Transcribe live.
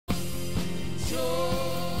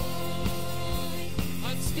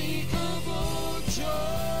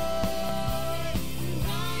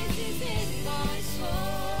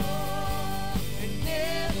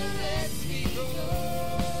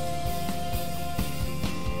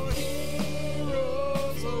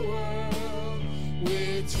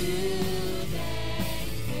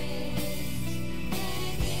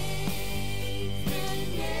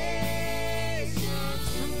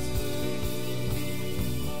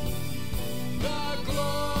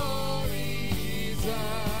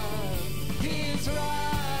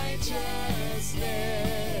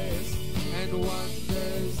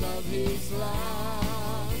wonders of His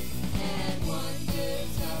love, and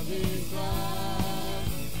wonders of His love,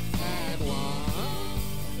 and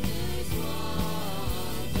wonders of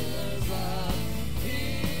His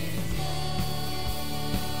love.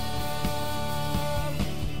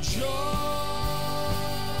 Joy,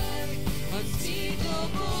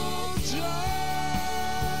 unspeakable joy,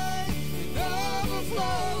 and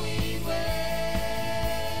overflowing well,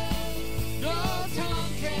 no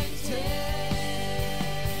tongue can tell.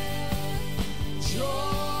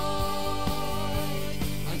 Joy,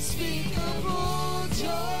 unspeakable joy,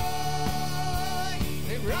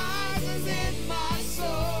 it rises in my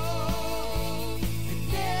soul, it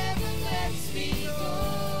never lets me go.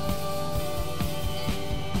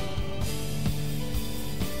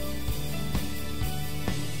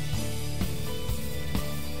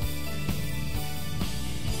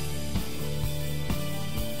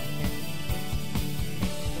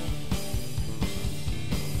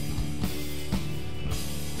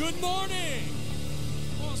 Good morning.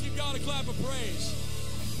 Come on, let's give God a clap of praise.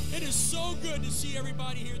 It is so good to see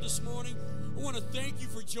everybody here this morning. I want to thank you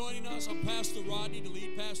for joining us. I'm Pastor Rodney, the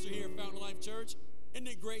lead pastor here at Fountain Life Church. Isn't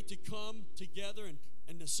it great to come together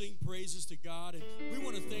and to sing praises to God? And we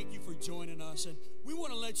want to thank you for joining us. And we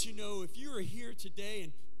want to let you know, if you are here today,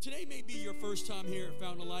 and today may be your first time here at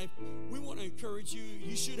Fountain Life, we want to encourage you.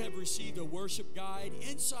 You should have received a worship guide.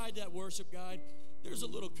 Inside that worship guide, there's a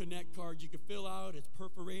little connect card you can fill out. It's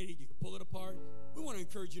perforated. You can pull it apart. We want to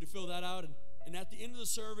encourage you to fill that out. And at the end of the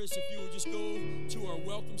service, if you will just go to our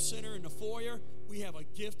welcome center in the foyer, we have a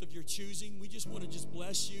gift of your choosing. We just want to just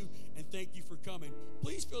bless you and thank you for coming.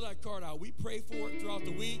 Please fill that card out. We pray for it throughout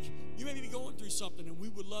the week. You may be going through something, and we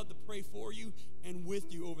would love to pray for you and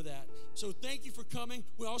with you over that. So thank you for coming.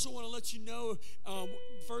 We also want to let you know,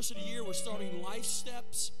 first of the year, we're starting Life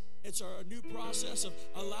Steps. It's our new process of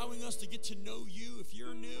allowing us to get to know you if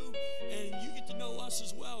you're new, and you get to know us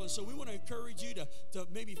as well. And so we want to encourage you to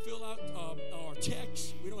maybe fill out our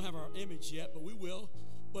text. We don't have our image yet, but we will.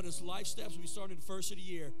 But it's Life Steps. We started the first of the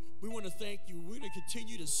year. We want to thank you. We're going to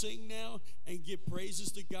continue to sing now and give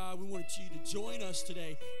praises to God. We want you to join us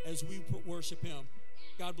today as we worship Him.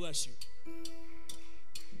 God bless you.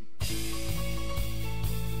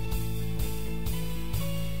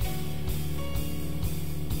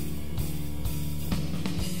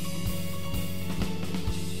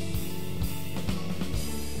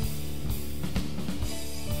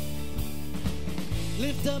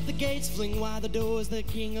 Lift up the gates, fling wide the doors, the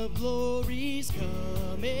King of Glory's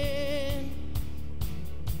coming.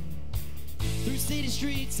 Through city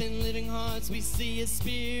streets and living hearts, we see His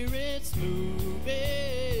Spirit's moving.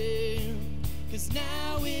 'Cause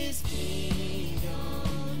now His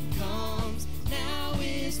kingdom comes, now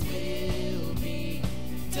His will be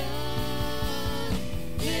done.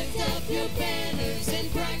 Lift up your banners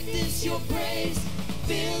and practice your praise.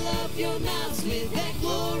 Fill up your mouths with that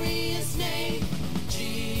glorious name.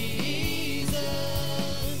 Jesus,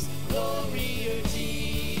 warrior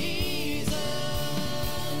Jesus.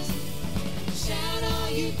 Shout all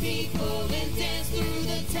you people and dance through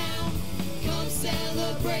the town. Come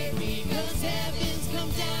celebrate because heaven's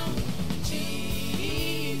come down.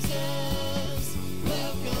 Jesus,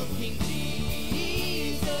 welcome King Jesus.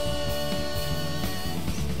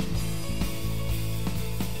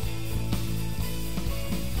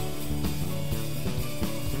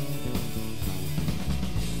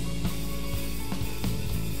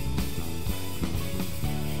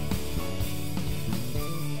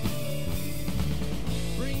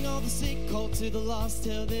 The sick, call to the lost,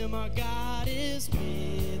 tell them our God is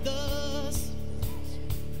with us.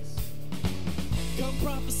 Come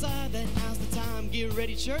prophesy that now's the time. Get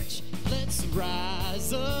ready, church, let's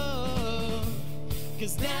rise up.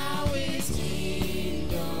 'Cause now His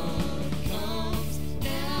kingdom comes,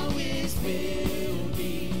 now His will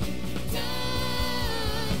be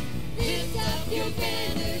done. Lift up your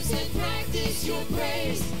banners and practice your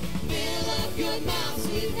praise. Fill up your mouths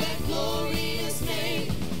with that glorious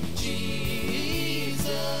name. Jesus,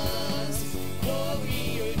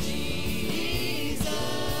 warrior Jesus.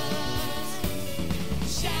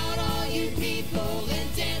 Shout all you people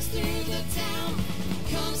and dance through the town.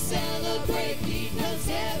 Come celebrate because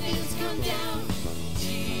heaven's come down.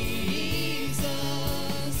 Jesus,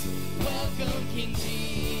 welcome King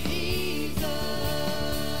Jesus.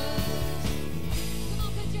 Come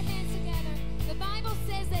on, put your hands together. The Bible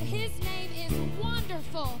says that His name is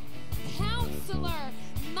Wonderful, Counselor,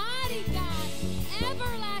 Mighty God,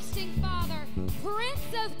 Everlasting Father,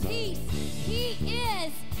 Prince of Peace. He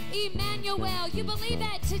is Emmanuel. You believe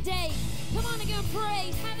that today? Come on and give Him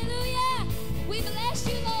praise. Hallelujah. We bless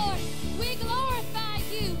you, Lord. We glorify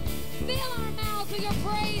you. Fill our mouths with your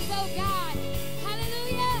praise, oh God.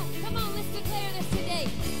 Hallelujah. Come on, let's declare this today.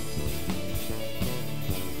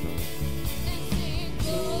 And sing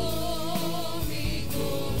glory,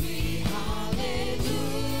 glory, hallelujah.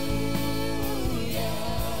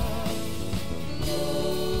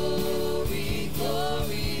 Glory,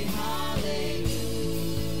 glory, hallelujah.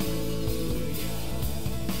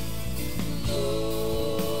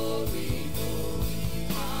 Glory, glory,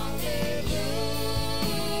 hallelujah.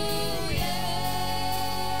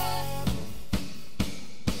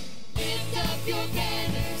 Lift up your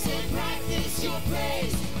banners and practice your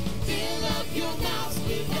praise. Fill up your mouths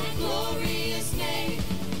with that glorious name.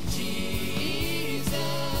 Jesus,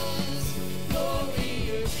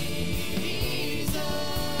 glorious Jesus.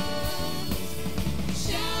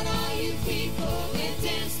 Shout all you people and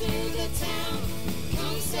dance through the town.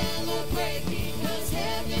 Come celebrate because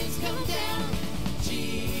heaven's come down.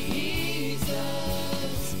 Jesus,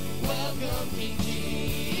 welcome King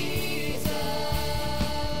Jesus.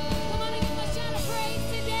 Come on and give a shout of praise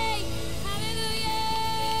today. Hallelujah.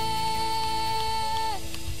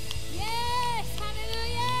 Yes,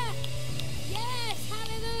 hallelujah. Yes,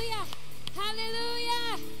 hallelujah. Hallelujah.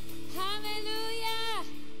 Hallelujah.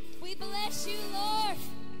 We bless you, Lord.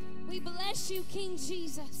 We bless you, King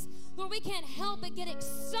Jesus. Lord, we can't help but get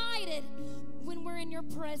excited when we're in your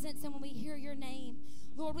presence and when we hear your name.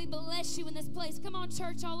 Lord, we bless you in this place. Come on,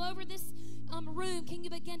 church, all over this room, can you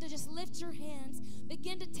begin to just lift your hands?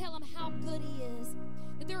 Begin to tell him how good he is.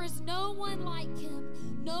 That there is no one like him,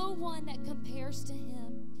 no one that compares to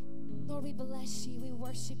him. Lord, we bless you. We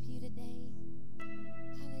worship you today.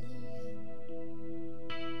 Hallelujah.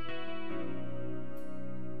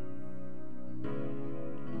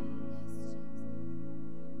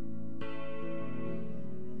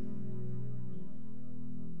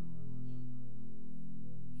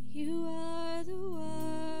 You are the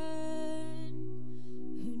one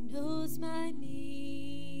who knows my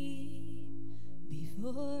need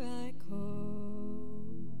before I call.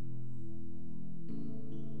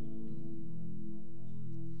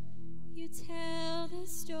 You tell the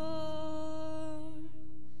storm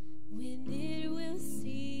when it will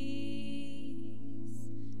cease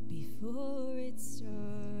before it starts.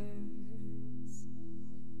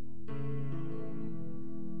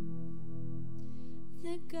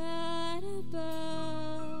 The God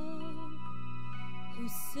above who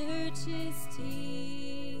searches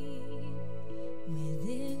deep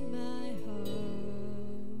within my heart.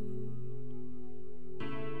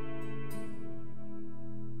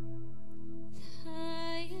 The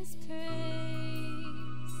highest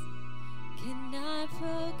praise cannot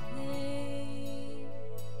proclaim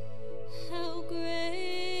how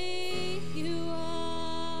great you are.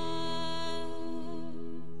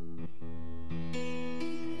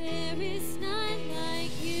 There is none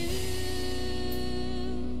like you,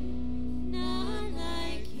 none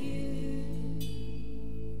like you.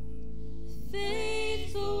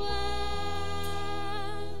 Faithful one,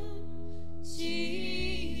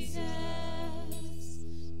 Jesus.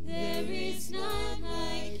 There is none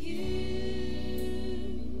like you,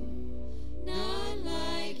 none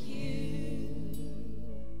like you.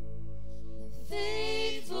 The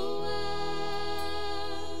faithful one,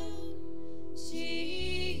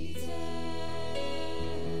 Jesus.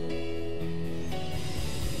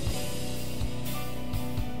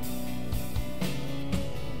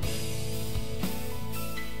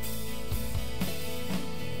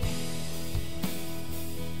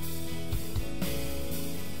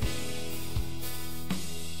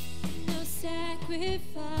 No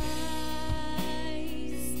sacrifice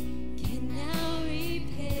can now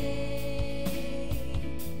repay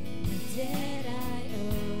the debt I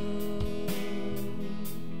owe.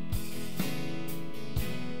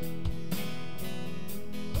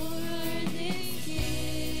 Or earn this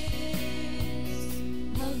gift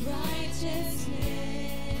of righteousness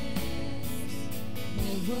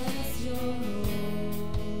that was your own.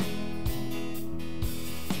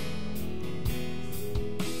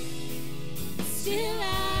 Still I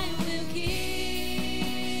will give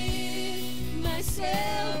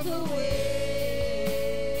myself away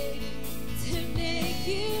to make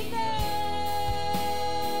you known.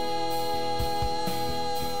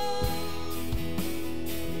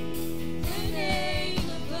 The name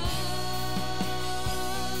above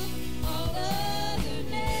all other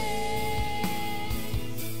names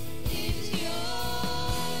is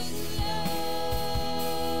yours alone.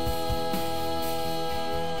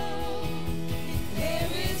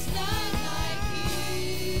 There is none like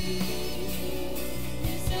you.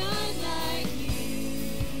 There's none like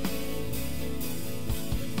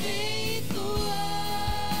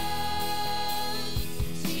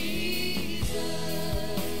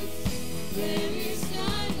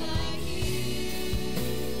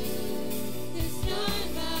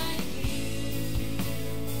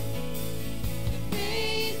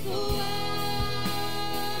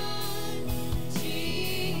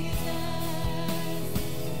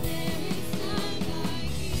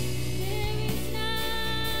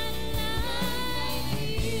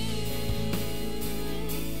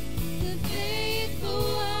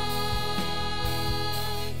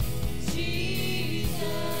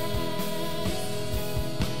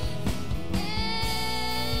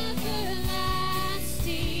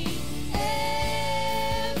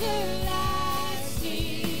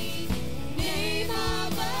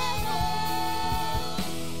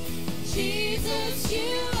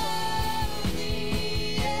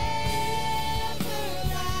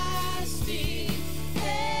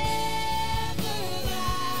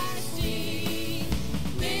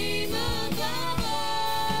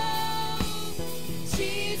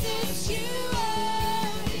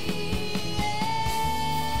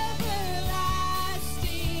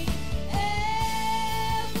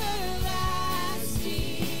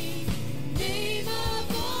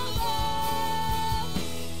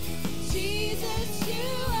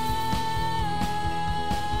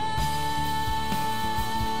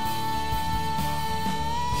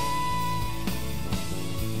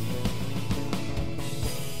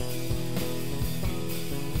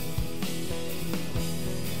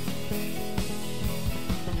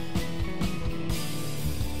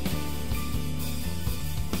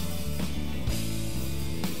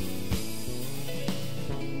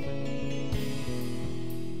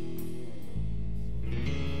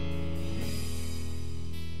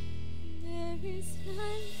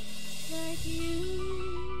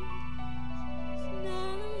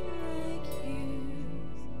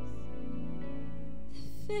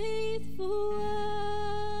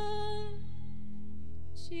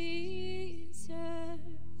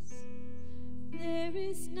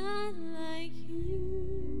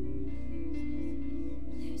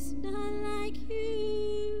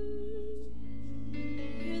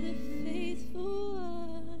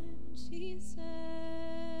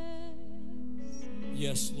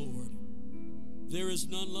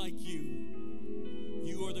like you.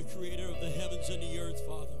 You are the creator of the heavens and the earth,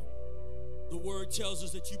 Father. The word tells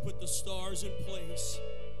us that you put the stars in place.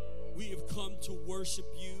 We have come to worship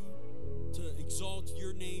you, to exalt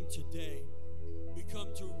your name today. We come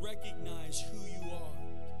to recognize who you are.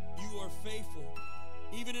 You are faithful.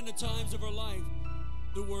 Even in the times of our life,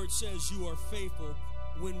 the word says you are faithful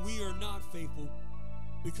when we are not faithful,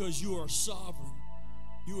 because you are sovereign.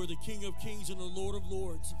 You are the King of kings and the Lord of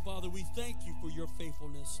lords. And Father, we thank you for your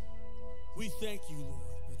faithfulness. We thank you,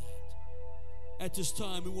 Lord, for that. At this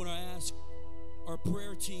time, we want to ask our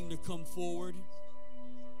prayer team to come forward.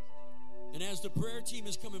 And as the prayer team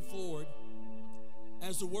is coming forward,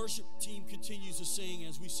 as the worship team continues to sing,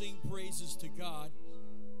 as we sing praises to God,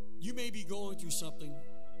 you may be going through something.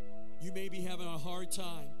 You may be having a hard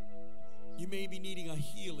time. You may be needing a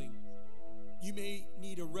healing. You may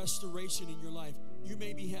need a restoration in your life. You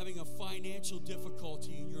may be having a financial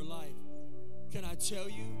difficulty in your life. Can I tell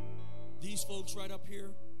you, these folks right up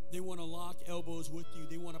here, they want to lock elbows with you.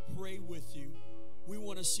 They want to pray with you. We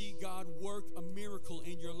want to see God work a miracle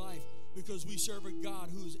in your life, because we serve a God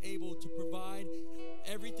who is able to provide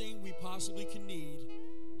everything we possibly can need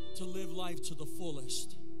to live life to the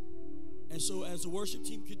fullest. And so as the worship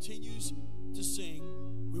team continues to sing,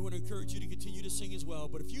 we want to encourage you to continue to sing as well.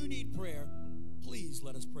 But if you need prayer, please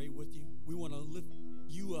let us pray with you. We want to lift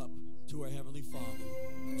you up to our Heavenly Father.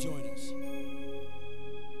 Join us.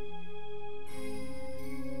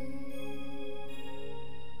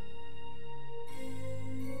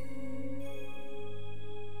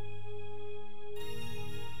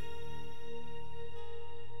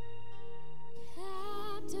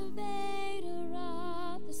 Captivator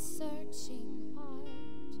of the searching heart,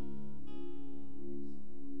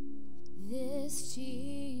 this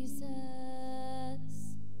Jesus,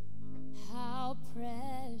 how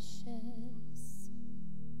precious.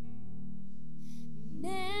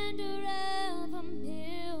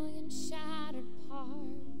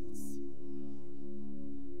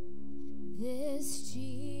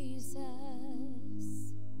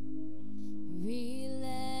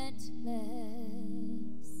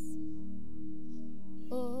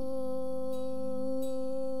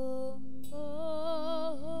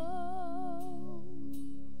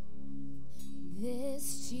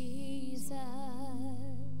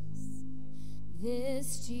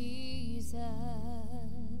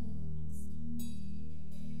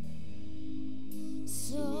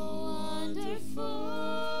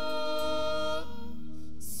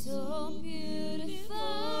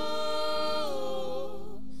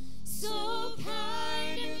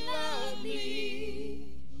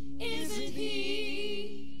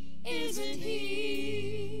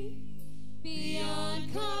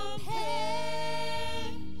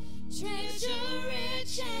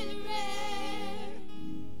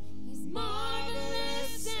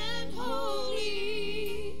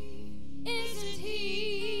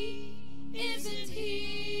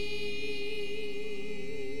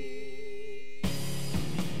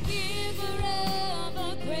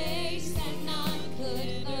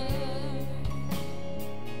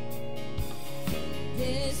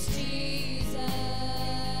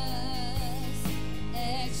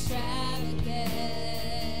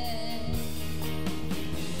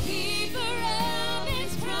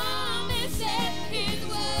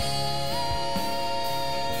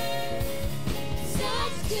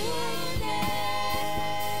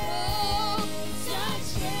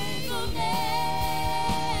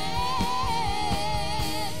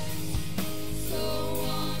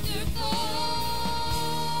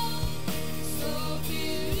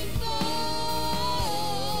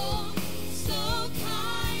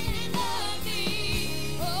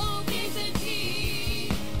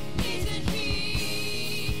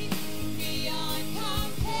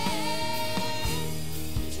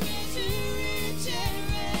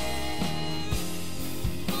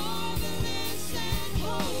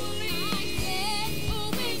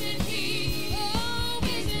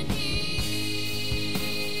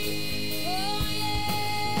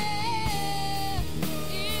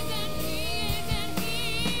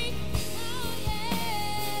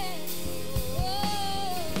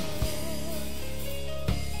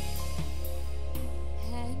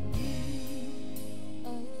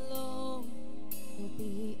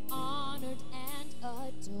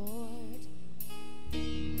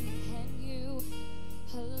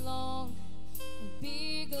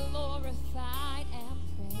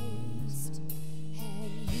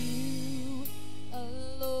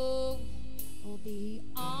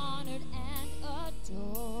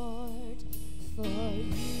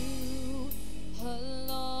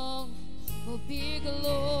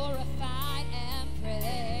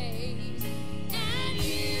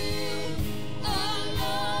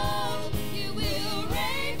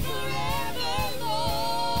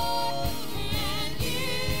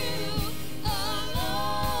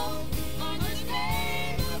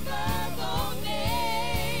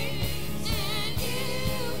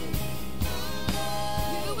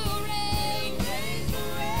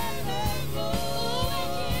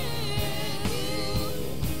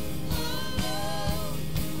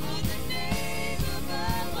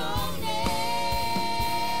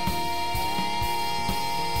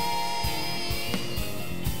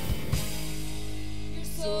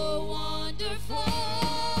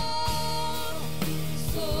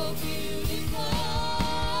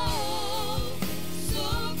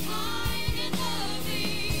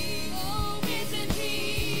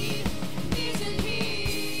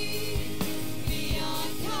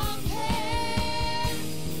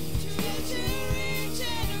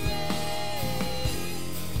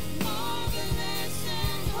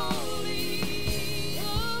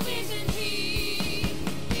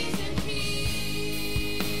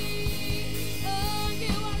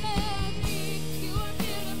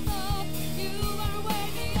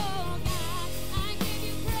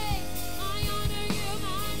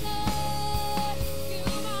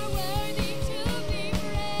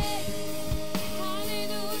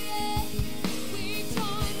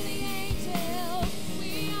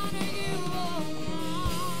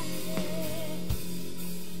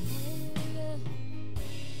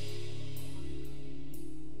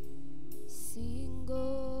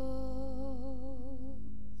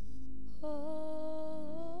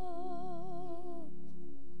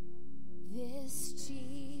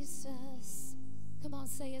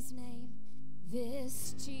 His name.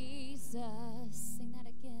 This Jesus. Sing that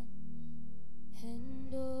again.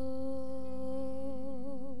 And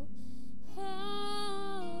oh,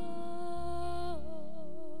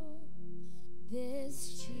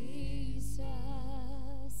 this Jesus.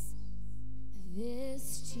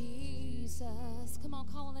 This Jesus. Come on,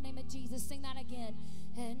 call on the name of Jesus. Sing that again.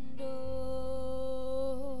 And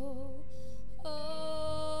oh,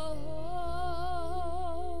 for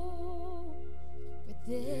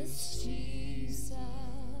this Jesus.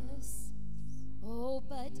 Oh,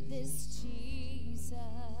 but this Jesus.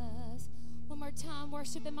 One more time,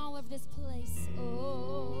 worship Him all over this place.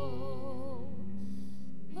 Oh,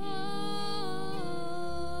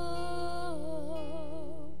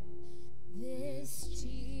 this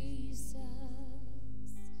Jesus.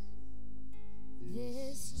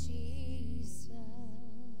 This Jesus.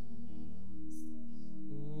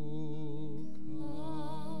 Oh,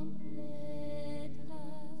 Come, let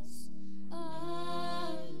us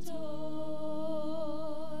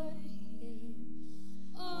adore Him.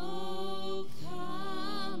 Oh,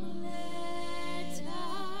 come, let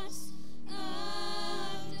us adore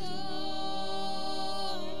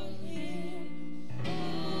Him.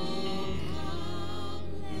 Oh, come,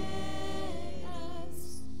 let us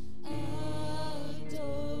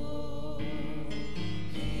adore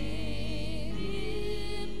Him.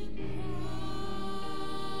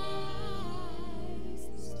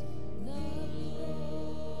 Christ the Lord.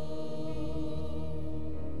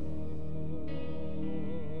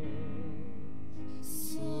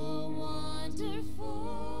 So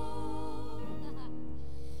wonderful,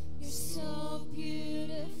 you're so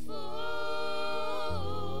beautiful,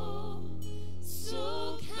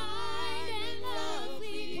 so kind and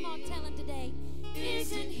lovely. Come on, tell Him today.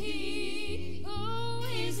 Isn't He? Oh,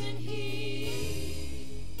 isn't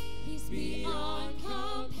He? He's beyond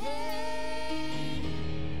compare,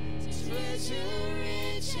 treasure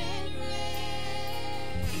rich and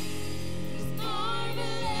rare. He's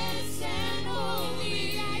marvelous and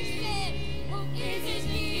holy. I said, oh, isn't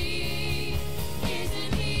He?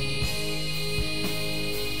 Isn't He?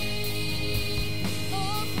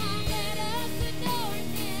 Oh, come, let us adore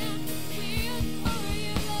Him. We adore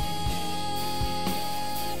You,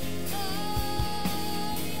 Lord. Oh,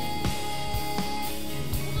 yeah.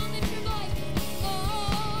 Come on, lift your voice.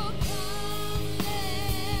 Oh, come,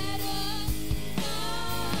 let us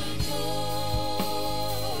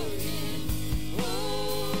adore Him.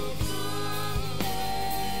 Oh, come,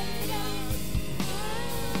 let us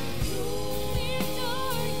adore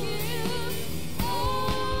You.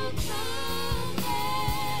 Oh, come,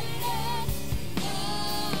 let us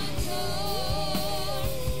adore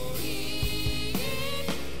Him.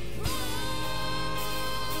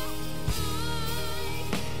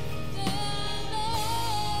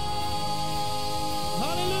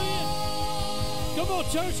 Hallelujah. Come on,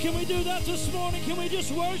 church, can we do that this morning? Can we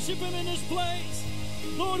just worship Him in this place?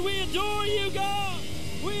 Lord, we adore You, God.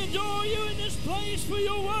 We adore You in this place, for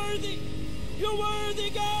You're worthy. You're worthy,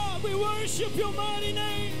 God. We worship Your mighty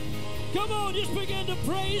name. Come on, just begin to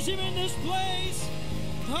praise Him in this place.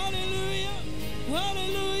 Hallelujah.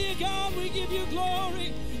 Hallelujah, God, we give You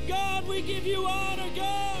glory. God, we give You honor,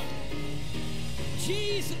 God.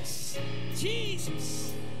 Jesus, Jesus.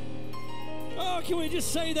 Oh, can we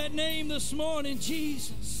just say that name this morning?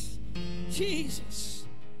 Jesus, Jesus.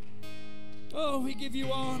 Oh, we give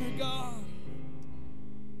You honor, God.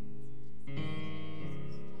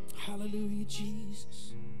 Hallelujah,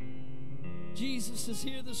 Jesus. Jesus is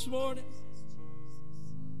here this morning.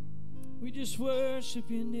 We just worship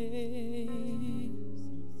Your name,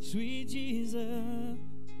 sweet Jesus.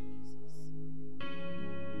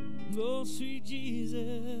 Oh, sweet Jesus.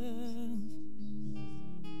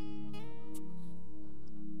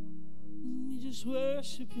 We just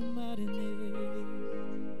worship Your mighty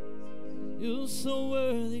name. You're so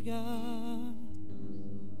worthy, God.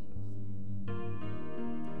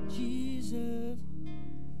 Jesus,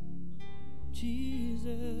 Jesus.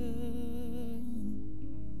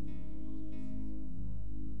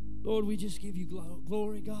 Lord, we just give You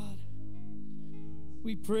glory, God.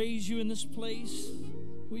 We praise You in this place.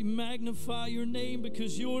 We magnify Your name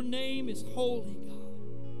because Your name is holy, God.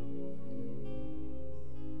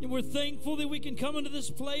 And we're thankful that we can come into this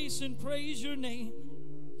place and praise Your name.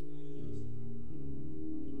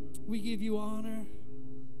 We give You honor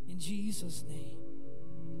in Jesus' name.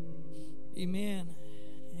 Amen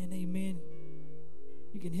and amen.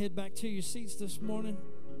 You can head back to your seats this morning.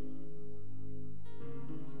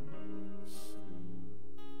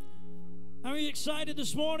 How are you excited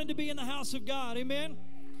this morning to be in the house of God? Amen.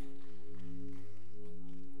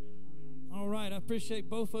 All right, I appreciate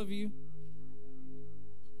both of you.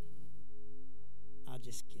 I'm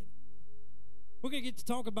just kidding. We're going to get to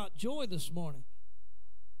talk about joy this morning.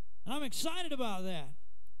 And I'm excited about that.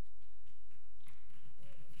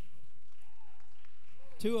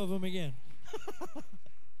 Two of them again.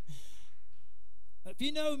 If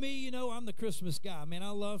you know me, you know I'm the Christmas guy. Man, I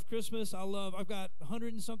love Christmas. I've got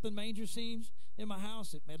 100 and something manger scenes in my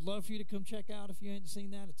house. I'd love for you to come check out if you ain't seen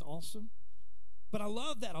that. It's awesome. But I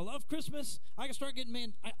love that. I love Christmas. I start getting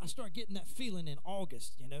that feeling in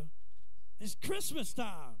August, you know. It's Christmas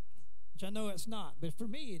time, which I know it's not, but for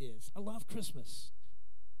me it is. I love Christmas.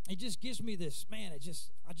 It just gives me this, man, I just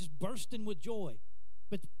bursting with joy.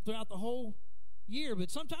 But throughout the whole year, but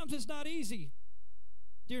sometimes it's not easy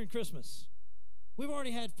during Christmas. We've already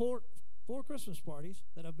had four Christmas parties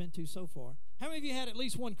that I've been to so far. How many of you had at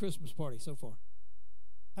least one Christmas party so far?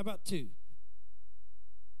 How about 2?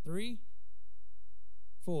 3?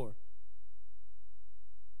 4?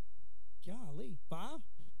 Golly, 5?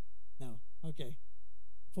 No, okay.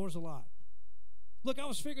 4's a lot. Look, I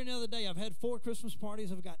was figuring the other day, I've had 4 Christmas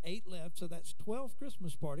parties. I've got 8 left, so that's 12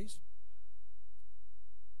 Christmas parties.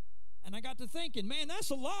 And I got to thinking, man, that's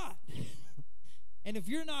a lot. And if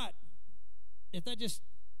that just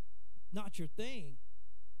not your thing,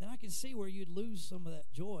 then I can see where you'd lose some of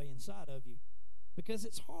that joy inside of you, because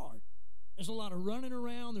it's hard. There's a lot of running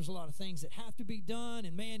around. There's a lot of things that have to be done.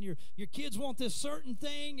 And, man, your kids want this certain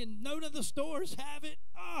thing, and none of the stores have it.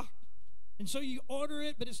 And so you order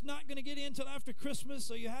it, but it's not going to get in until after Christmas,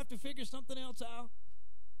 so you have to figure something else out.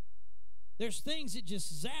 There's things that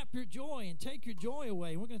just zap your joy and take your joy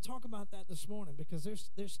away. And we're going to talk about that this morning, because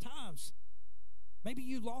there's times maybe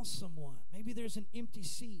you lost someone. Maybe there's an empty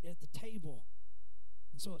seat at the table.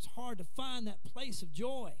 And so it's hard to find that place of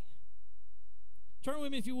joy. Turn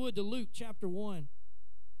with me, if you would, to Luke chapter 1,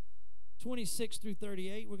 26 through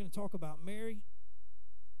 38. We're going to talk about Mary.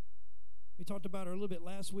 We talked about her a little bit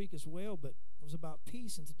last week as well, but it was about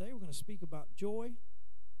peace. And today we're going to speak about joy.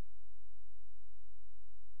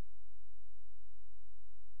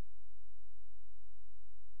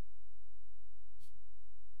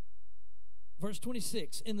 Verse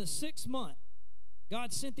 26, in the 6th month,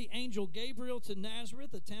 God sent the angel Gabriel to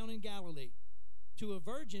Nazareth, a town in Galilee, to a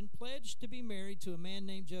virgin pledged to be married to a man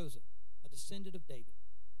named Joseph, a descendant of David.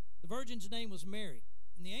 The virgin's name was Mary,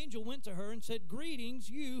 and the angel went to her and said,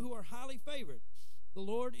 "Greetings, you who are highly favored. The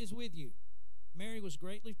Lord is with you." Mary was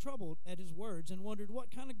greatly troubled at his words and wondered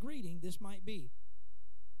what kind of greeting this might be.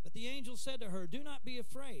 But the angel said to her, "Do not be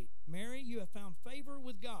afraid, Mary, you have found favor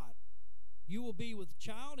with God. You will be with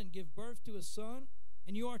child and give birth to a son,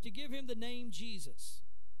 and you are to give him the name Jesus.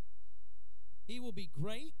 He will be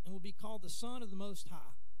great and will be called the Son of the Most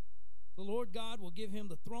High. The Lord God will give him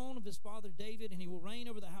the throne of his father David, and he will reign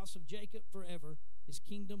over the house of Jacob forever. His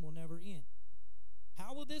kingdom will never end."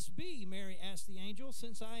 "How will this be?" Mary asked the angel,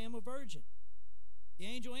 "since I am a virgin?" The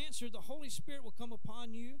angel answered, "The Holy Spirit will come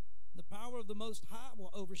upon you, and the power of the Most High will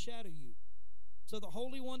overshadow you. So the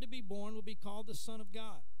Holy One to be born will be called the Son of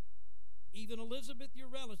God. Even Elizabeth, your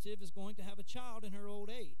relative, is going to have a child in her old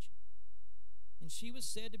age. And she was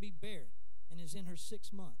said to be barren and is in her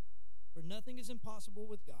 6th month, for nothing is impossible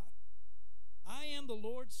with God. I am the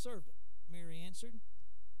Lord's servant," Mary answered.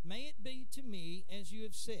 "May it be to me as you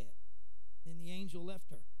have said." Then the angel left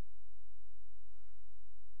her.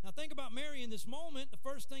 Now think about Mary in this moment. The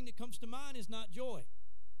first thing that comes to mind is not joy.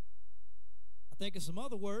 I think of some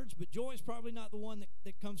other words, but joy is probably not the one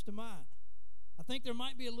that comes to mind. I think there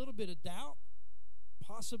might be a little bit of doubt,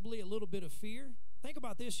 possibly a little bit of fear. Think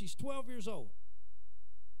about this. She's 12 years old.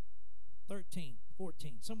 13,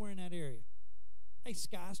 14, somewhere in that area. Hey,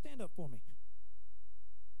 Sky, stand up for me.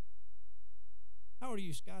 How old are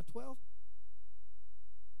you, Sky? 12?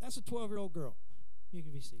 That's a 12-year-old girl. You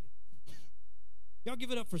can be seated. Y'all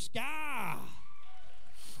give it up for Sky.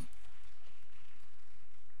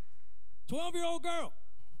 12-year-old girl.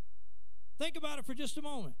 Think about it for just a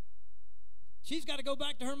moment. She's got to go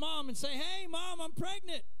back to her mom and say, "Hey, Mom, I'm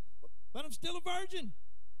pregnant, but I'm still a virgin."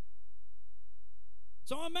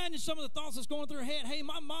 So I imagine some of the thoughts that's going through her head. Hey,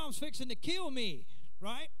 my mom's fixing to kill me,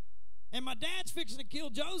 right? And my dad's fixing to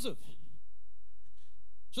kill Joseph.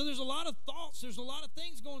 So there's a lot of thoughts. There's a lot of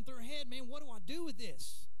things going through her head. Man, what do I do with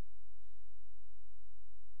this?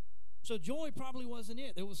 So joy probably wasn't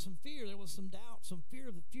it. There was some fear. There was some doubt, some fear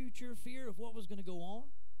of the future, fear of what was going to go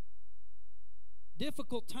on.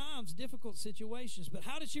 Difficult times, difficult situations. But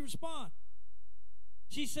how did she respond?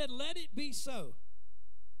 She said, "Let it be so.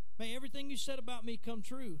 May everything you said about me come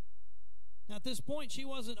true." Now, at this point, she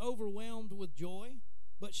wasn't overwhelmed with joy,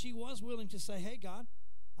 but she was willing to say, "Hey, God,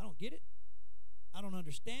 I don't get it. I don't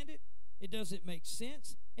understand it. It doesn't make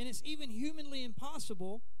sense. And it's even humanly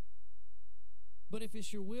impossible. But if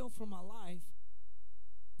it's your will for my life,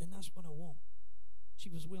 then that's what I want. She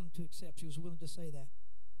was willing to accept. She was willing to say that.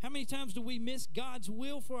 How many times do we miss God's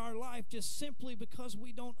will for our life just simply because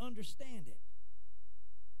we don't understand it?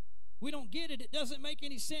 We don't get it. It doesn't make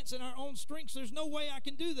any sense in our own strengths. There's no way I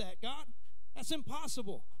can do that, God. That's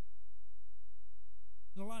impossible.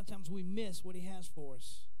 And a lot of times we miss what He has for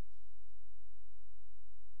us.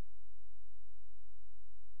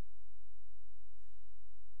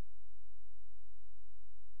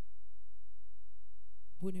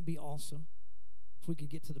 Wouldn't it be awesome if we could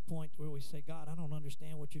get to the point where we say, God, I don't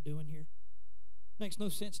understand what you're doing here. Makes no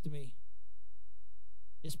sense to me.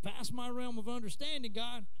 It's past my realm of understanding,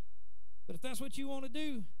 God. But if that's what you want to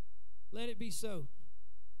do, let it be so.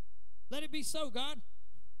 Let it be so, God.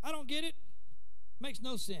 I don't get it. Makes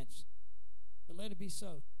no sense. But let it be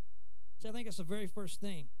so. See, I think that's the very first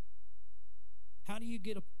thing. How do you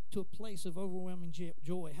get to a place of overwhelming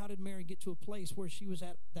joy? How did Mary get to a place where she was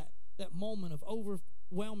at that moment of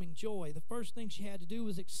overwhelming joy? The first thing she had to do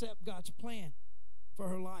was accept God's plan for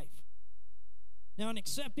her life. Now, in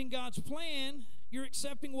accepting God's plan, you're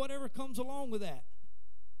accepting whatever comes along with that.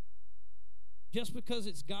 Just because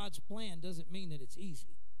it's God's plan doesn't mean that it's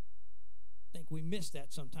easy. I think we miss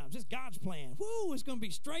that sometimes. It's God's plan. Woo, it's going to be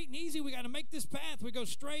straight and easy. We got to make this path. We go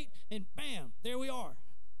straight and bam, there we are.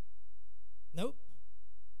 Nope.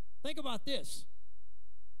 Think about this.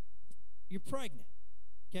 You're pregnant,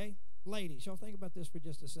 okay? Ladies, y'all think about this for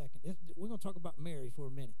just a second. We're going to talk about Mary for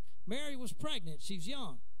a minute. Mary was pregnant. She's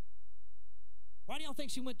young. Why do y'all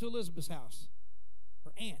think she went to Elizabeth's house?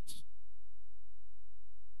 Her aunt's.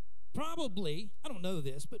 Probably, I don't know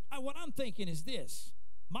this, but what I'm thinking is this.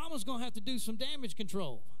 Mama's going to have to do some damage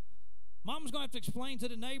control. Mama's going to have to explain to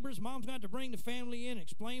the neighbors. Mom's going to have to bring the family in and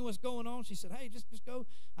explain what's going on. She said, hey, just go.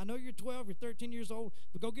 I know you're 12, you're 13 years old,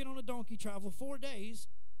 but go get on a donkey, travel 4 days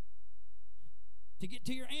to get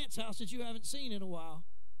to your aunt's house that you haven't seen in a while.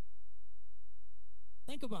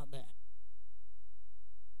 Think about that.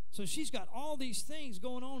 So she's got all these things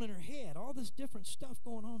going on in her head, all this different stuff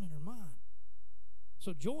going on in her mind.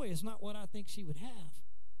 So joy is not what I think she would have.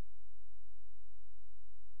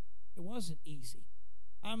 It wasn't easy.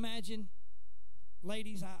 I imagine,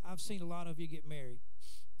 ladies, I've seen a lot of you get married.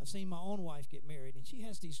 I've seen my own wife get married, and she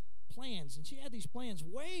has these plans, and she had these plans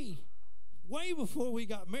way before we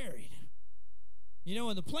got married. You know,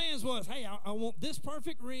 and the plans was, hey, I want this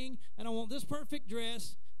perfect ring, and I want this perfect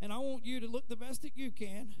dress, and I want you to look the best that you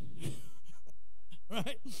can.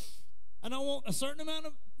 Right? And I want a certain amount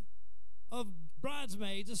of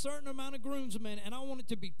bridesmaids, a certain amount of groomsmen, and I want it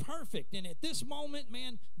to be perfect. And at this moment,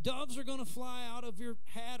 man, doves are going to fly out of your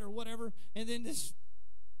hat or whatever, and then this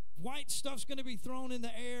white stuff's going to be thrown in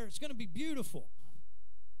the air. It's going to be beautiful.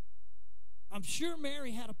 I'm sure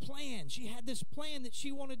Mary had a plan. She had this plan that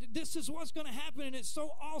she wanted to, this is what's going to happen, and it's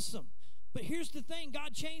so awesome. But here's the thing,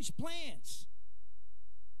 God changed plans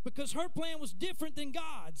because her plan was different than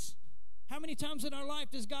God's. How many times in our life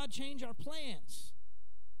does God change our plans?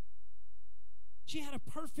 She had a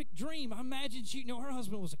perfect dream. I imagine her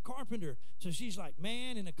husband was a carpenter. So she's like,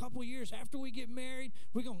 man, in a couple years after we get married,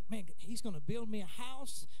 he's going to build me a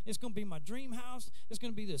house. It's going to be my dream house. It's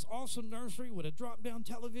going to be this awesome nursery with a drop-down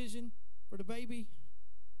television for the baby.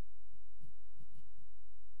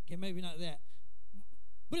 Okay, maybe not that.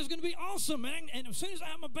 But it's going to be awesome. And as soon as I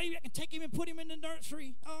have my baby, I can take him and put him in the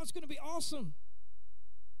nursery. Oh, it's going to be awesome.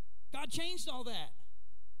 God changed all that.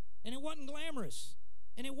 And it wasn't glamorous.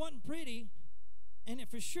 And it wasn't pretty. And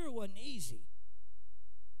it for sure wasn't easy.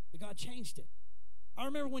 But God changed it. I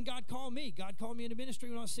remember when God called me. God called me into ministry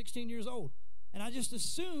when I was 16 years old. And I just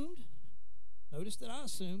assumed, notice that I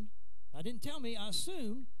assumed, I didn't tell me, I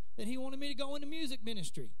assumed that He wanted me to go into music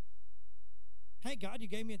ministry. Hey, God, you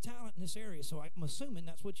gave me a talent in this area, so I'm assuming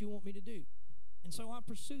that's what you want me to do. And so I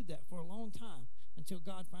pursued that for a long time until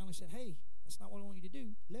God finally said, hey, that's not what I want you to do.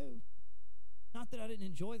 Hello. Not that I didn't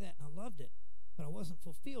enjoy that and I loved it. But I wasn't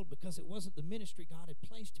fulfilled because it wasn't the ministry God had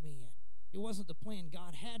placed me in. It wasn't the plan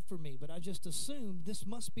God had for me, but I just assumed this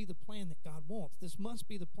must be the plan that God wants. This must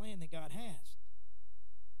be the plan that God has.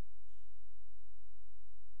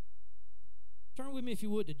 Turn with me, if you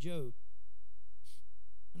would, to Job.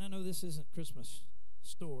 And I know this isn't Christmas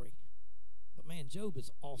story, but man, Job is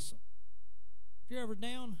awesome. If you're ever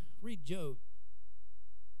down, read Job.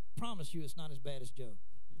 I promise you it's not as bad as Job.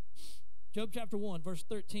 Job chapter 1, verse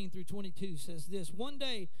 13 through 22 says this. One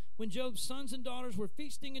day, when Job's sons and daughters were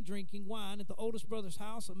feasting and drinking wine at the oldest brother's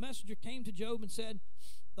house, a messenger came to Job and said,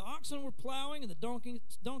 the oxen were plowing and the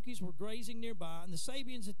donkeys were grazing nearby, and the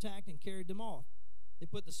Sabeans attacked and carried them off. They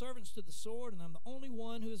put the servants to the sword, and I'm the only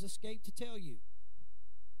one who has escaped to tell you.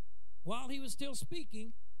 While he was still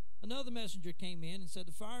speaking, another messenger came in and said,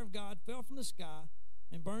 the fire of God fell from the sky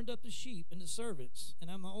and burned up the sheep and the servants,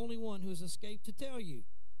 and I'm the only one who has escaped to tell you.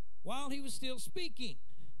 While he was still speaking,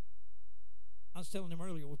 I was telling him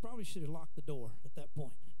earlier, we probably should have locked the door at that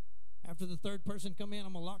point. After the third person come in,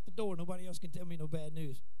 I'm going to lock the door. Nobody else can tell me no bad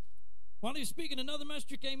news. While he was speaking, another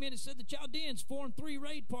messenger came in and said the Chaldeans formed 3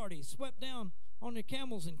 raid parties, swept down on their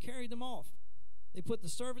camels, and carried them off. They put the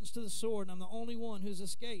servants to the sword, and I'm the only one who's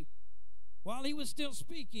escaped. While he was still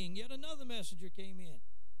speaking, yet another messenger came in.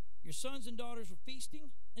 Your sons and daughters were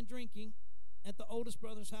feasting and drinking at the oldest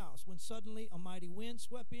brother's house, when suddenly a mighty wind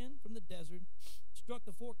swept in from the desert, struck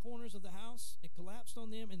the 4 corners of the house. It collapsed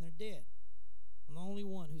on them, and they're dead. I'm the only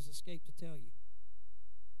one who's escaped to tell you.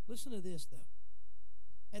 Listen to this, though.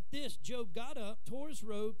 At this, Job got up, tore his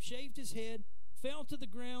robe, shaved his head, fell to the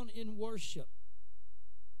ground in worship,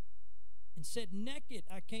 and said, naked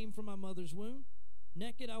I came from my mother's womb,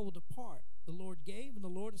 naked I will depart. The Lord gave, and the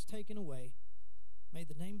Lord has taken away. May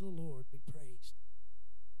the name of the Lord be praised.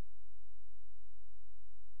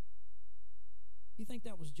 You think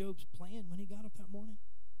that was Job's plan when he got up that morning?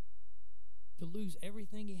 To lose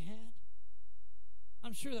everything he had?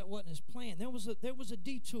 I'm sure that wasn't his plan. There was a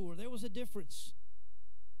detour. There was a difference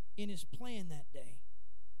in his plan that day.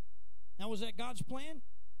 Now, was that God's plan?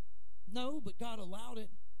 No, but God allowed it.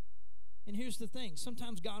 And here's the thing.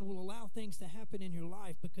 Sometimes God will allow things to happen in your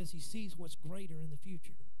life because he sees what's greater in the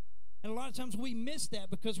future. And a lot of times we miss that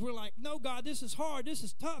because we're like, no, God, this is hard. This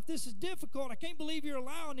is tough. This is difficult. I can't believe you're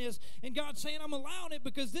allowing this. And God's saying, I'm allowing it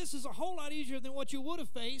because this is a whole lot easier than what you would have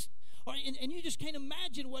faced. And you just can't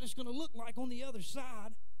imagine what it's going to look like on the other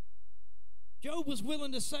side. Job was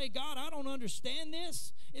willing to say, God, I don't understand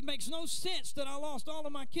this. It makes no sense that I lost all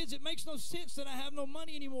of my kids. It makes no sense that I have no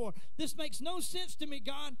money anymore. This makes no sense to me,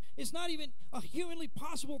 God. It's not even a humanly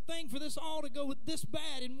possible thing for this all to go this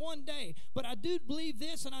bad in one day. But I do believe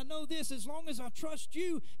this, and I know this. As long as I trust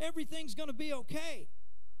you, everything's going to be okay.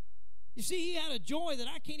 You see, he had a joy that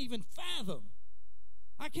I can't even fathom.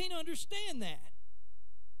 I can't understand that.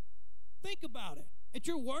 Think about it. At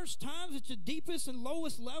your worst times, at your deepest and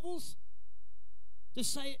lowest levels, to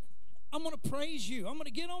say, I'm going to praise you. I'm going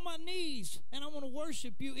to get on my knees and I'm going to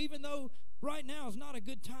worship you, even though right now is not a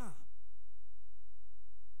good time.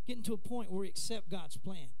 Getting to a point where we accept God's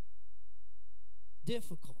plan.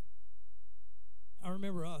 Difficult. I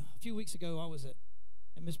remember a few weeks ago I was at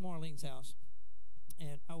Miss Marlene's house,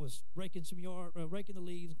 and I was raking the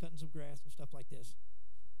leaves and cutting some grass and stuff like this.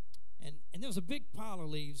 And there was a big pile of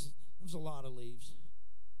leaves. There was a lot of leaves.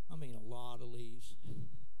 I mean, a lot of leaves.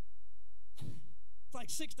 It's like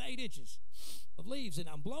 6 to 8 inches of leaves, and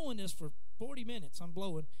I'm blowing this for 40 minutes. I'm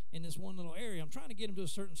blowing in this one little area. I'm trying to get them to a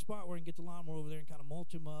certain spot where I can get the lawnmower over there and kind of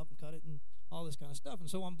mulch them up and cut it and all this kind of stuff. And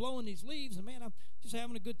so I'm blowing these leaves, and man, I'm just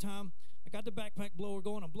having a good time. I got the backpack blower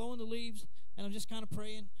going. I'm blowing the leaves, and I'm just kind of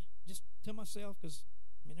praying, just to myself, because,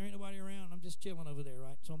 I mean, there ain't nobody around. I'm just chilling over there,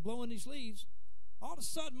 right? So I'm blowing these leaves. All of a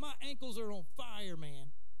sudden, my ankles are on fire,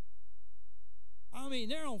 man. I mean,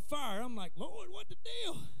 they're on fire. I'm like, Lord, what the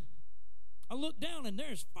deal? I look down, and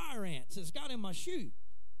there's fire ants that's got in my shoe.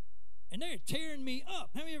 And they're tearing me up.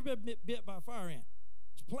 Have you ever been bit by a fire ant?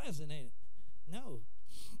 It's pleasant, ain't it? No.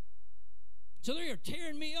 So they're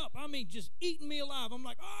tearing me up. I mean, just eating me alive. I'm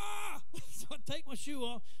like, ah! So I take my shoe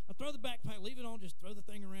off. I throw the backpack, leave it on, just throw the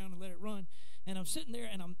thing around and let it run. And I'm sitting there,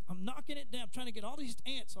 and I'm knocking it down, trying to get all these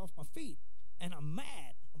ants off my feet. And I'm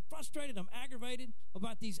mad. I'm frustrated. I'm aggravated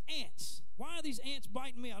about these ants. Why are these ants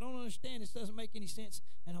biting me? I don't understand. This doesn't make any sense.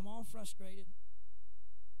 And I'm all frustrated.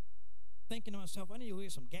 Thinking to myself, I need to go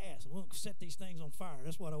get some gas. I'm going to set these things on fire.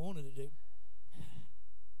 That's what I wanted to do.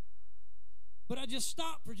 But I just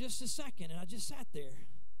stopped for just a second, and I just sat there.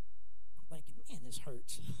 I'm thinking, man, this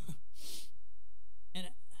hurts. And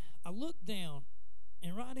I looked down,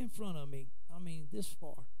 and right in front of me, I mean this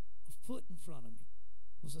far, a foot in front of me,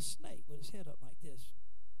 was a snake with his head up like this.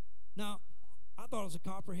 Now, I thought it was a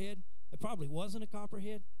copperhead. It probably wasn't a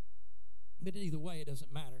copperhead. But either way, it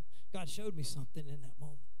doesn't matter. God showed me something in that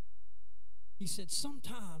moment. He said,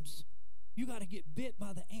 sometimes you got to get bit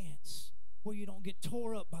by the ants where you don't get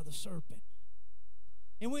tore up by the serpent.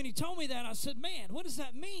 And when he told me that, I said, man, what does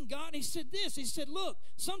that mean, God? And he said this. He said, look,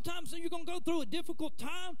 sometimes you're going to go through a difficult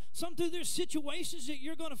time. Sometimes there's situations that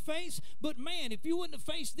you're going to face. But, man, if you wouldn't have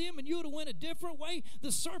faced them and you would have went a different way,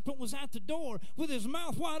 the serpent was at the door with his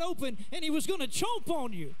mouth wide open, and he was going to chomp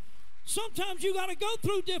on you. Sometimes you got to go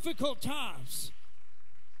through difficult times.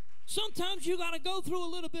 Sometimes you got to go through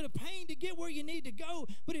a little bit of pain to get where you need to go.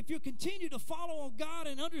 But if you continue to follow on God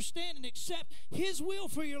and understand and accept his will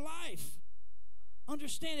for your life,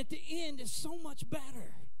 understand at the end is so much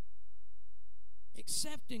better.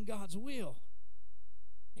 Accepting God's will.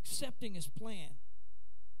 Accepting his plan.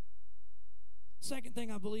 Second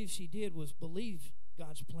thing I believe she did was believe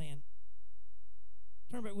God's plan.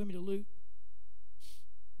 Turn back with me to Luke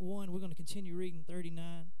 1. We're going to continue reading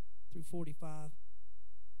 39 through 45.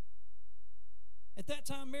 At that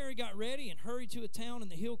time, Mary got ready and hurried to a town in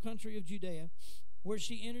the hill country of Judea, where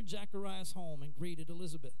she entered Zachariah's home and greeted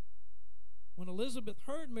Elizabeth. When Elizabeth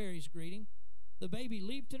heard Mary's greeting, the baby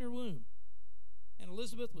leaped in her womb, and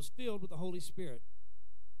Elizabeth was filled with the Holy Spirit.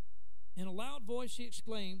 In a loud voice she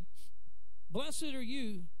exclaimed, "Blessed are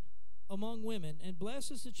you among women, and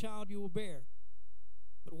blessed is the child you will bear.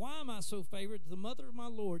 But why am I so favored that the mother of my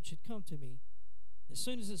Lord should come to me? As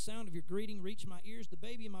soon as the sound of your greeting reached my ears, the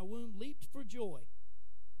baby in my womb leaped for joy.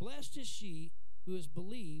 Blessed is she who has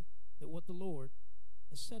believed that what the Lord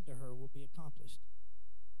has said to her will be accomplished."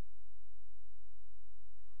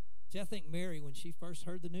 See, I think Mary, when she first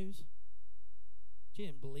heard the news, she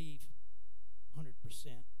didn't believe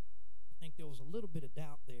 100%. I think there was a little bit of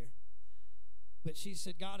doubt there. But she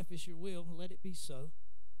said, "God, if it's your will, let it be so.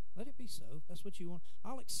 Let it be so. If that's what you want,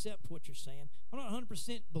 I'll accept what you're saying. I'm not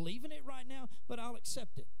 100% believing it right now, but I'll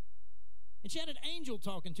accept it." And she had an angel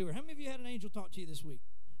talking to her. How many of you had an angel talk to you this week?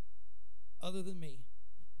 Other than me.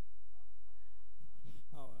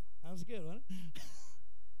 Oh, that was good, wasn't it?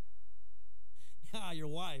 Ah, your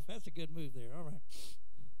wife. That's a good move there. All right.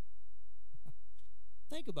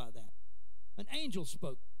 Think about that. An angel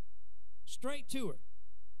spoke straight to her.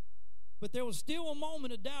 But there was still a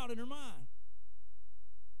moment of doubt in her mind.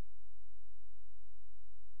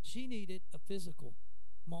 She needed a physical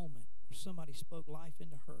moment where somebody spoke life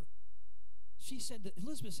into her. She said that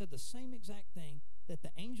Elizabeth said the same exact thing that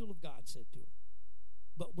the angel of God said to her.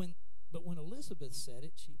 But when Elizabeth said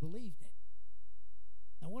it, she believed it.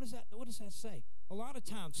 Now, what does that say? A lot of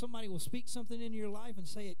times somebody will speak something into your life and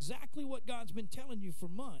say exactly what God's been telling you for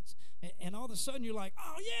months. And all of a sudden you're like,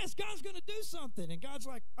 "Oh, yes, God's going to do something." And God's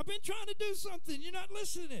like, "I've been trying to do something. You're not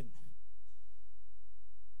listening."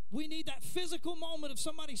 We need that physical moment of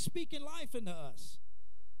somebody speaking life into us.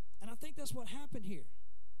 And I think that's what happened here.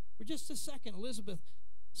 For just a second, Elizabeth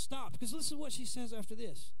stopped. Because listen to what she says after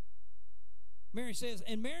this. Mary says,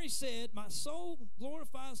 "And Mary said, my soul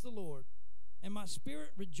glorifies the Lord, and my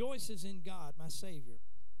spirit rejoices in God, my Savior.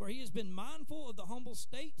 For he has been mindful of the humble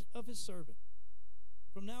state of his servant.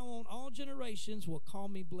 From now on, all generations will call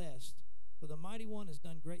me blessed, for the Mighty One has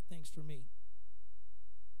done great things for me."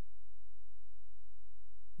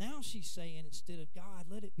 Now she's saying, instead of "God,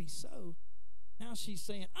 let it be so," now she's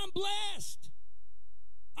saying, "I'm blessed.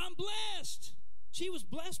 I'm blessed." She was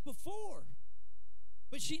blessed before,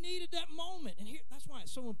 but she needed that moment. And here, that's why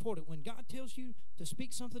it's so important. When God tells you to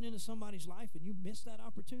speak something into somebody's life and you miss that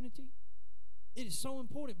opportunity, it is so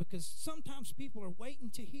important, because sometimes people are waiting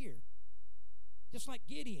to hear. Just like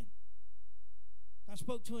Gideon. God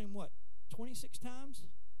spoke to him, 26 times?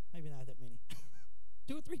 Maybe not that many.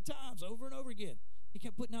 2 or 3 times, over and over again. He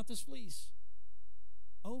kept putting out this fleece.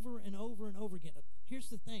 Over and over and over again. Here's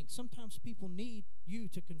the thing. Sometimes people need you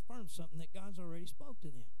to confirm something that God's already spoke to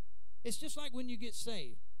them. It's just like when you get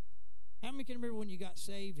saved. How many can remember when you got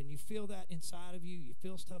saved and you feel that inside of you? You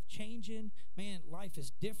feel stuff changing. Man, life is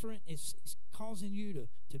different. It's causing you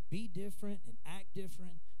to be different and act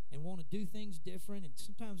different and want to do things different and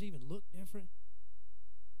sometimes even look different.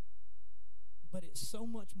 But it's so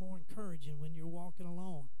much more encouraging when you're walking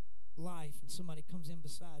along life and somebody comes in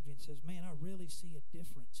beside you and says, "Man, I really see a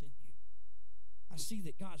difference in you. I see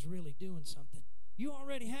that God's really doing something." You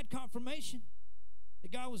already had confirmation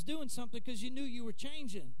that God was doing something because you knew you were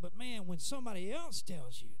changing. But man, when somebody else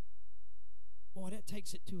tells you, boy, that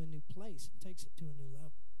takes it to a new place and takes it to a new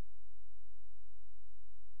level.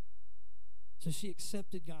 So she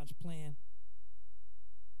accepted God's plan.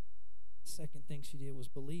 The second thing she did was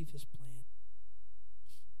believe his plan.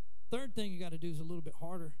 Third thing you got to do is a little bit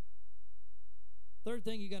harder. Third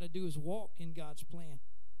thing you got to do is walk in God's plan.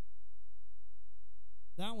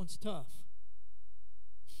 That one's tough.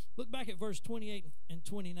 Look back at verse 28 and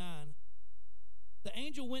 29. The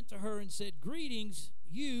angel went to her and said, "Greetings,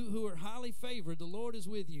 you who are highly favored. The Lord is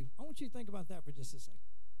with you." I want you to think about that for just a second.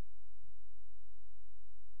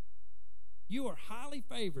 You are highly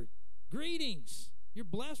favored. Greetings. You're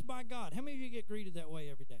blessed by God. How many of you get greeted that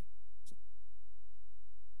way every day?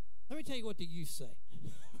 Let me tell you what the youth say.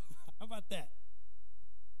 How about that?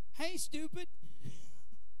 "Hey, stupid."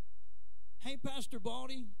 "Hey, Pastor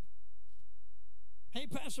Baldy." "Hey,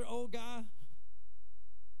 Pastor Old Guy."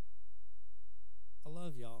 I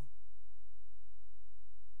love y'all.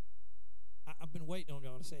 I've been waiting on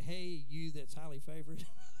y'all to say, "Hey, you that's highly favored."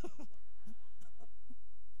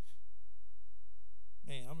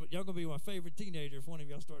 Man, y'all going to be my favorite teenager if one of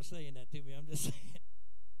y'all starts saying that to me. I'm just saying.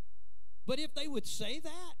 But if they would say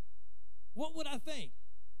that, What would I think?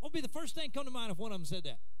 What would be the first thing come to mind if one of them said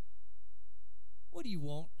that? What do you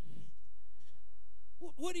want?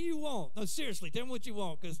 What do you want? No, seriously, tell me what you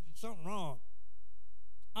want, because there's something wrong.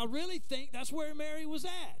 I really think that's where Mary was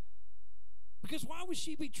at. Because why would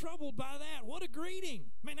she be troubled by that? What a greeting.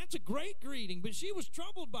 Man, that's a great greeting, but she was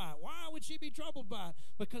troubled by it. Why would she be troubled by it?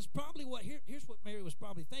 Because probably here's what Mary was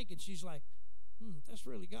probably thinking. She's like, that's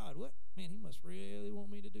really God. What? Man, he must really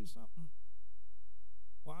want me to do something.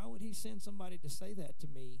 Why would he send somebody to say that to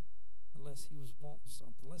me unless he was wanting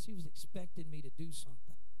something, unless he was expecting me to do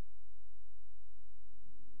something?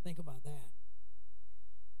 Think about that.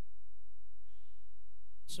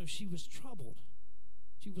 So she was troubled.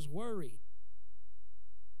 She was worried.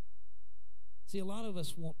 See, a lot of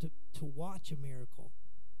us want to watch a miracle,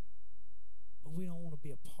 but we don't want to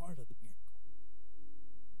be a part of the miracle.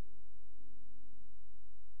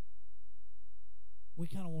 We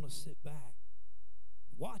kind of want to sit back,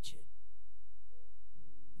 watch it,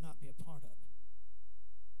 not be a part of it.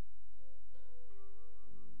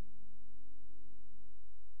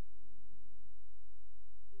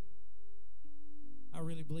 I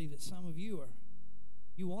really believe that some of you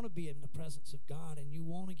want to be in the presence of God, and you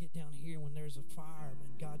want to get down here when there's a fire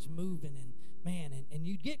and God's moving, and man, and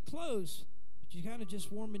you get close, but you kind of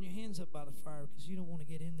just warming your hands up by the fire because you don't want to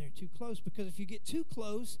get in there too close, because if you get too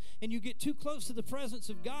close and you get too close to the presence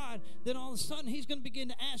of God, then all of a sudden he's going to begin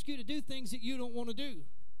to ask you to do things that you don't want to do.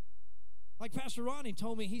 Like Pastor Ronnie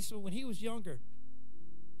told me, he said when he was younger,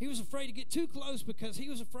 he was afraid to get too close because he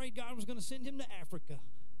was afraid God was going to send him to Africa.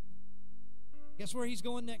 Guess where he's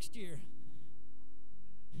going next year?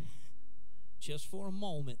 Just for a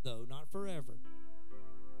moment, though, not forever.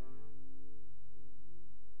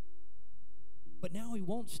 But now he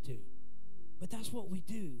wants to. But that's what we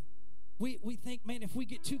do. We think, man, if we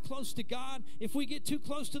get too close to God, if we get too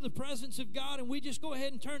close to the presence of God, and we just go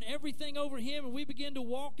ahead and turn everything over him, and we begin to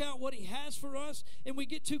walk out what he has for us, and we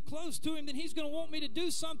get too close to him, then he's going to want me to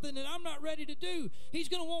do something that I'm not ready to do. He's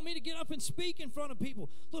going to want me to get up and speak in front of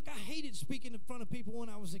people. Look, I hated speaking in front of people when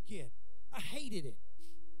I was a kid. I hated it.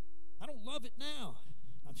 I don't love it now.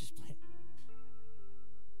 I'm just playing.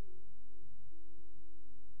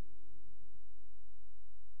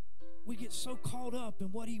 We get so caught up in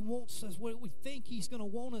what he wants us, what we think he's going to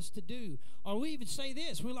want us to do. Or we even say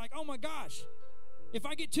this. We're like, oh my gosh, if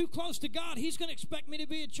I get too close to God, he's going to expect me to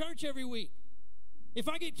be at church every week. If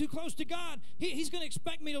I get too close to God, he's going to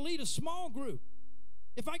expect me to lead a small group.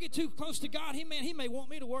 If I get too close to God, he may want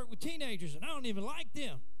me to work with teenagers, and I don't even like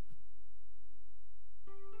them.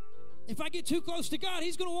 If I get too close to God,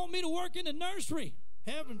 he's going to want me to work in the nursery.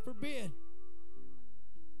 Heaven forbid.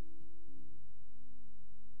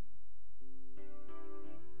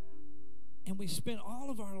 And we spend all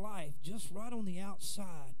of our life just right on the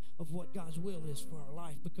outside of what God's will is for our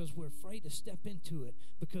life because we're afraid to step into it,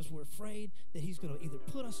 because we're afraid that he's going to either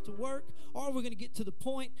put us to work or we're going to get to the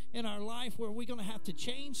point in our life where we're going to have to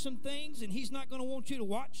change some things, and he's not going to want you to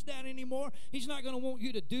watch that anymore. He's not going to want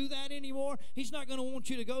you to do that anymore. He's not going to want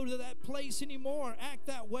you to go to that place anymore or act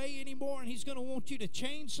that way anymore, and he's going to want you to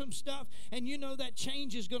change some stuff, and you know that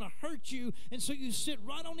change is going to hurt you, and so you sit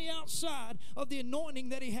right on the outside of the anointing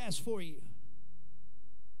that he has for you.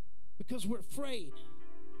 Because we're afraid.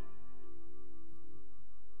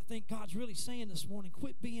 I think God's really saying this morning,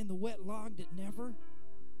 quit being the wet log that never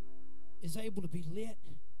is able to be lit,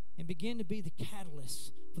 and begin to be the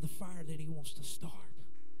catalyst for the fire that he wants to start.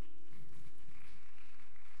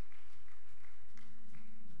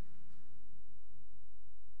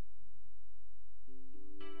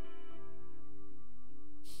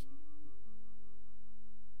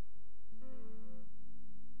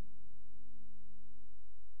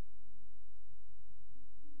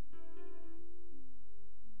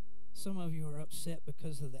 Some of you are upset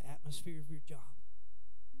because of the atmosphere of your job.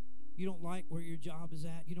 You don't like where your job is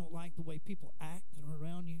at. You don't like the way people act that are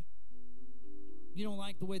around you. You don't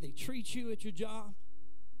like the way they treat you at your job.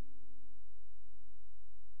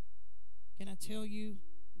 Can I tell you,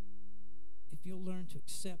 if you'll learn to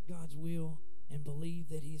accept God's will and believe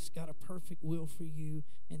that he's got a perfect will for you,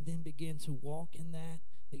 and then begin to walk in that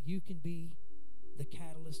you can be the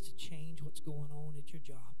catalyst to change what's going on at your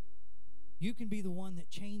job. You can be the one that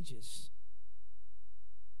changes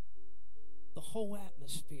the whole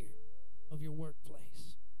atmosphere of your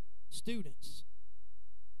workplace. Students,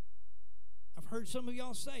 I've heard some of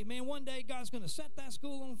y'all say, man, one day God's going to set that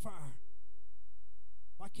school on fire.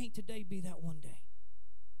 Why can't today be that one day?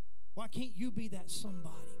 Why can't you be that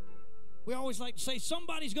somebody? We always like to say,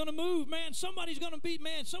 somebody's going to move, man. Somebody's going to be,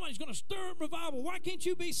 man. Somebody's going to stir up revival. Why can't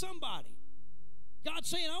you be somebody? God's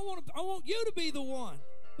saying, I want you to be the one.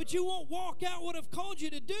 But you won't walk out what I've called you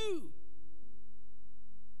to do.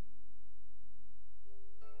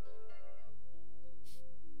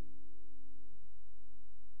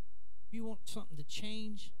 if you want something to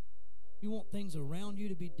change, you want things around you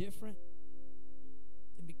to be different,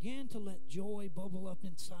 then begin to let joy bubble up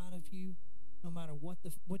inside of you, no matter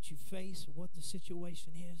what you face or what the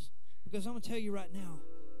situation is. Because I'm going to tell you right now,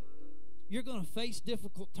 you're going to face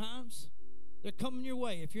difficult times. They're coming your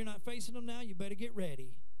way. If you're not facing them now, you better get ready.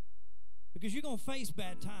 Because you're going to face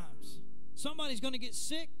bad times. Somebody's going to get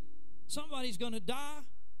sick. Somebody's going to die.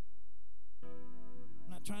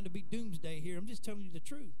 I'm not trying to be doomsday here. I'm just telling you the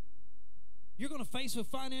truth. You're going to face a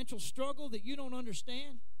financial struggle that you don't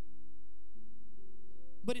understand.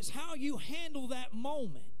 But it's how you handle that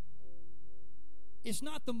moment. It's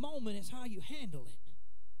not the moment, it's how you handle it.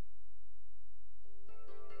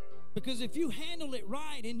 Because if you handle it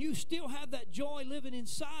right and you still have that joy living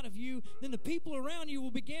inside of you, then the people around you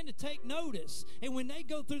will begin to take notice. And when they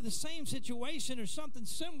go through the same situation or something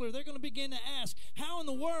similar, they're going to begin to ask, how in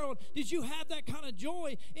the world did you have that kind of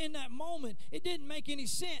joy in that moment? It didn't make any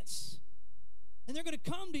sense. And they're going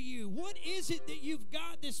to come to you. What is it that you've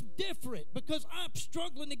got that's different? Because I'm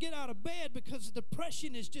struggling to get out of bed because the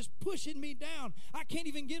depression is just pushing me down. I can't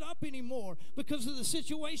even get up anymore because of the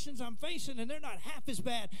situations I'm facing, and they're not half as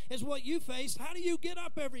bad as what you faced. How do you get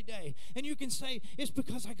up every day? And you can say, it's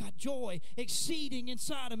because I got joy exceeding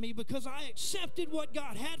inside of me because I accepted what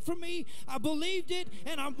God had for me. I believed it,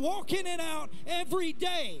 and I'm walking it out every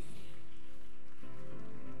day.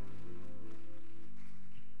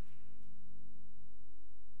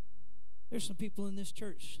 There's some people in this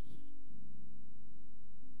church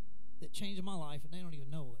that changed my life, and they don't even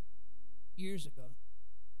know it. Years ago,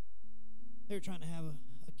 they were trying to have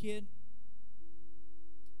a kid.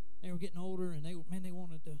 They were getting older, and they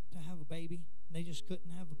wanted to have a baby, and they just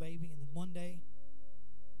couldn't have a baby. And then one day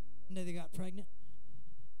they got pregnant.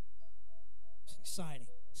 It's exciting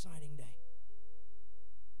day.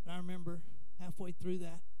 But I remember halfway through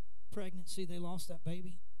that pregnancy, they lost that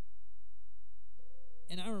baby.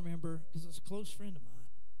 And I remember, because it's a close friend of mine,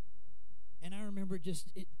 and I remember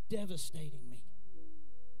just it devastating me.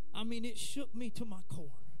 I mean, it shook me to my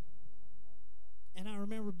core. And I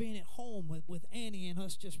remember being at home with Annie and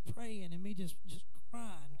us just praying and me just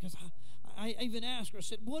crying. Because I even asked her, I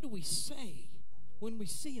said, what do we say when we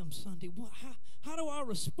see him Sunday? How do I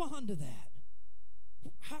respond to that?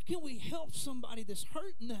 How can we help somebody that's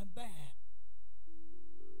hurting that bad?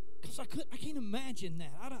 Because I can't imagine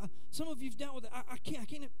that. Some of you've dealt with it. I can't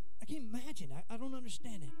imagine. I don't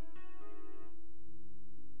understand it.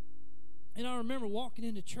 And I remember walking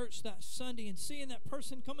into church that Sunday and seeing that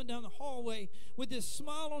person coming down the hallway with this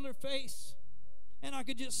smile on their face. And I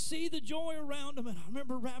could just see the joy around them. And I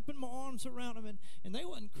remember wrapping my arms around them. And they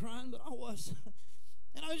wasn't crying, but I was.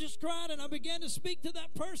 And I was just crying, and I began to speak to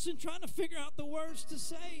that person, trying to figure out the words to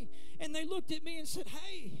say. And they looked at me and said,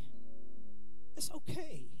 hey, it's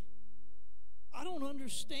okay. I don't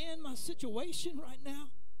understand my situation right now.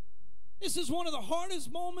 This is one of the hardest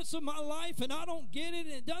moments of my life, and I don't get it,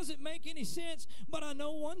 and it doesn't make any sense. But I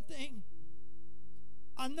know one thing.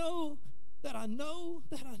 I know that I know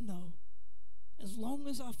that I know. As long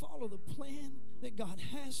as I follow the plan that God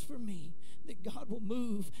has for me, that God will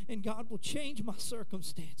move and God will change my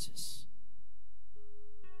circumstances.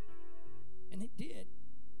 And it did.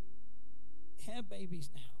 They have babies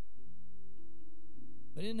now.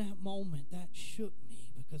 But in that moment, that shook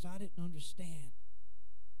me because I didn't understand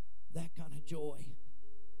that kind of joy.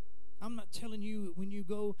 I'm not telling you when you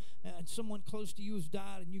go and someone close to you has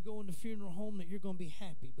died and you go in the funeral home that you're going to be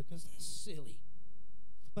happy, because that's silly.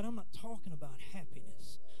 But I'm not talking about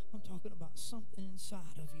happiness. I'm talking about something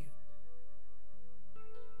inside of you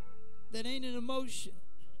that ain't an emotion,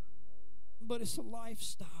 but it's a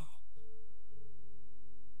lifestyle.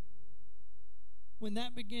 When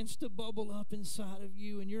that begins to bubble up inside of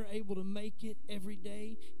you and you're able to make it every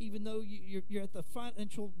day, even though you're at the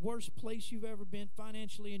financial worst place you've ever been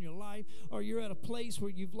financially in your life, or you're at a place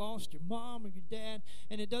where you've lost your mom or your dad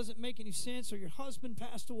and it doesn't make any sense, or your husband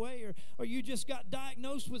passed away, or you just got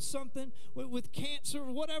diagnosed with something, with cancer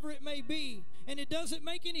or whatever it may be, and it doesn't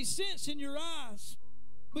make any sense in your eyes.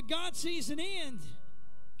 But God sees an end.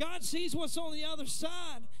 God sees what's on the other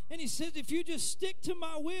side. And he says, if you just stick to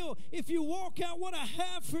my will, if you walk out what I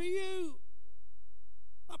have for you,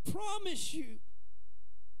 I promise you,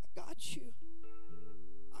 I got you.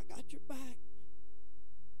 I got your back.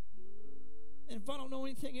 And if I don't know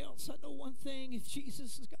anything else, I know one thing. If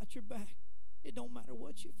Jesus has got your back, it don't matter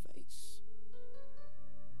what you face.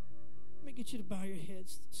 Let me get you to bow your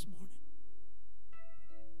heads this morning.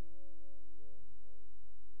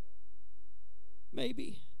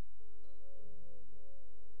 Maybe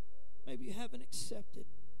you haven't accepted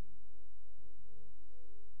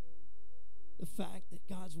the fact that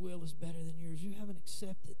God's will is better than yours. You haven't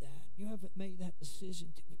accepted that. You haven't made that decision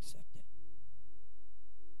to accept it.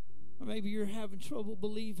 Or maybe you're having trouble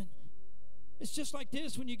believing. It's just like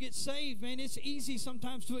this when you get saved, man. It's easy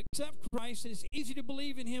sometimes to accept Christ, and it's easy to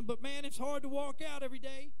believe in Him, but man, it's hard to walk out every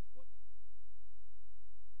day.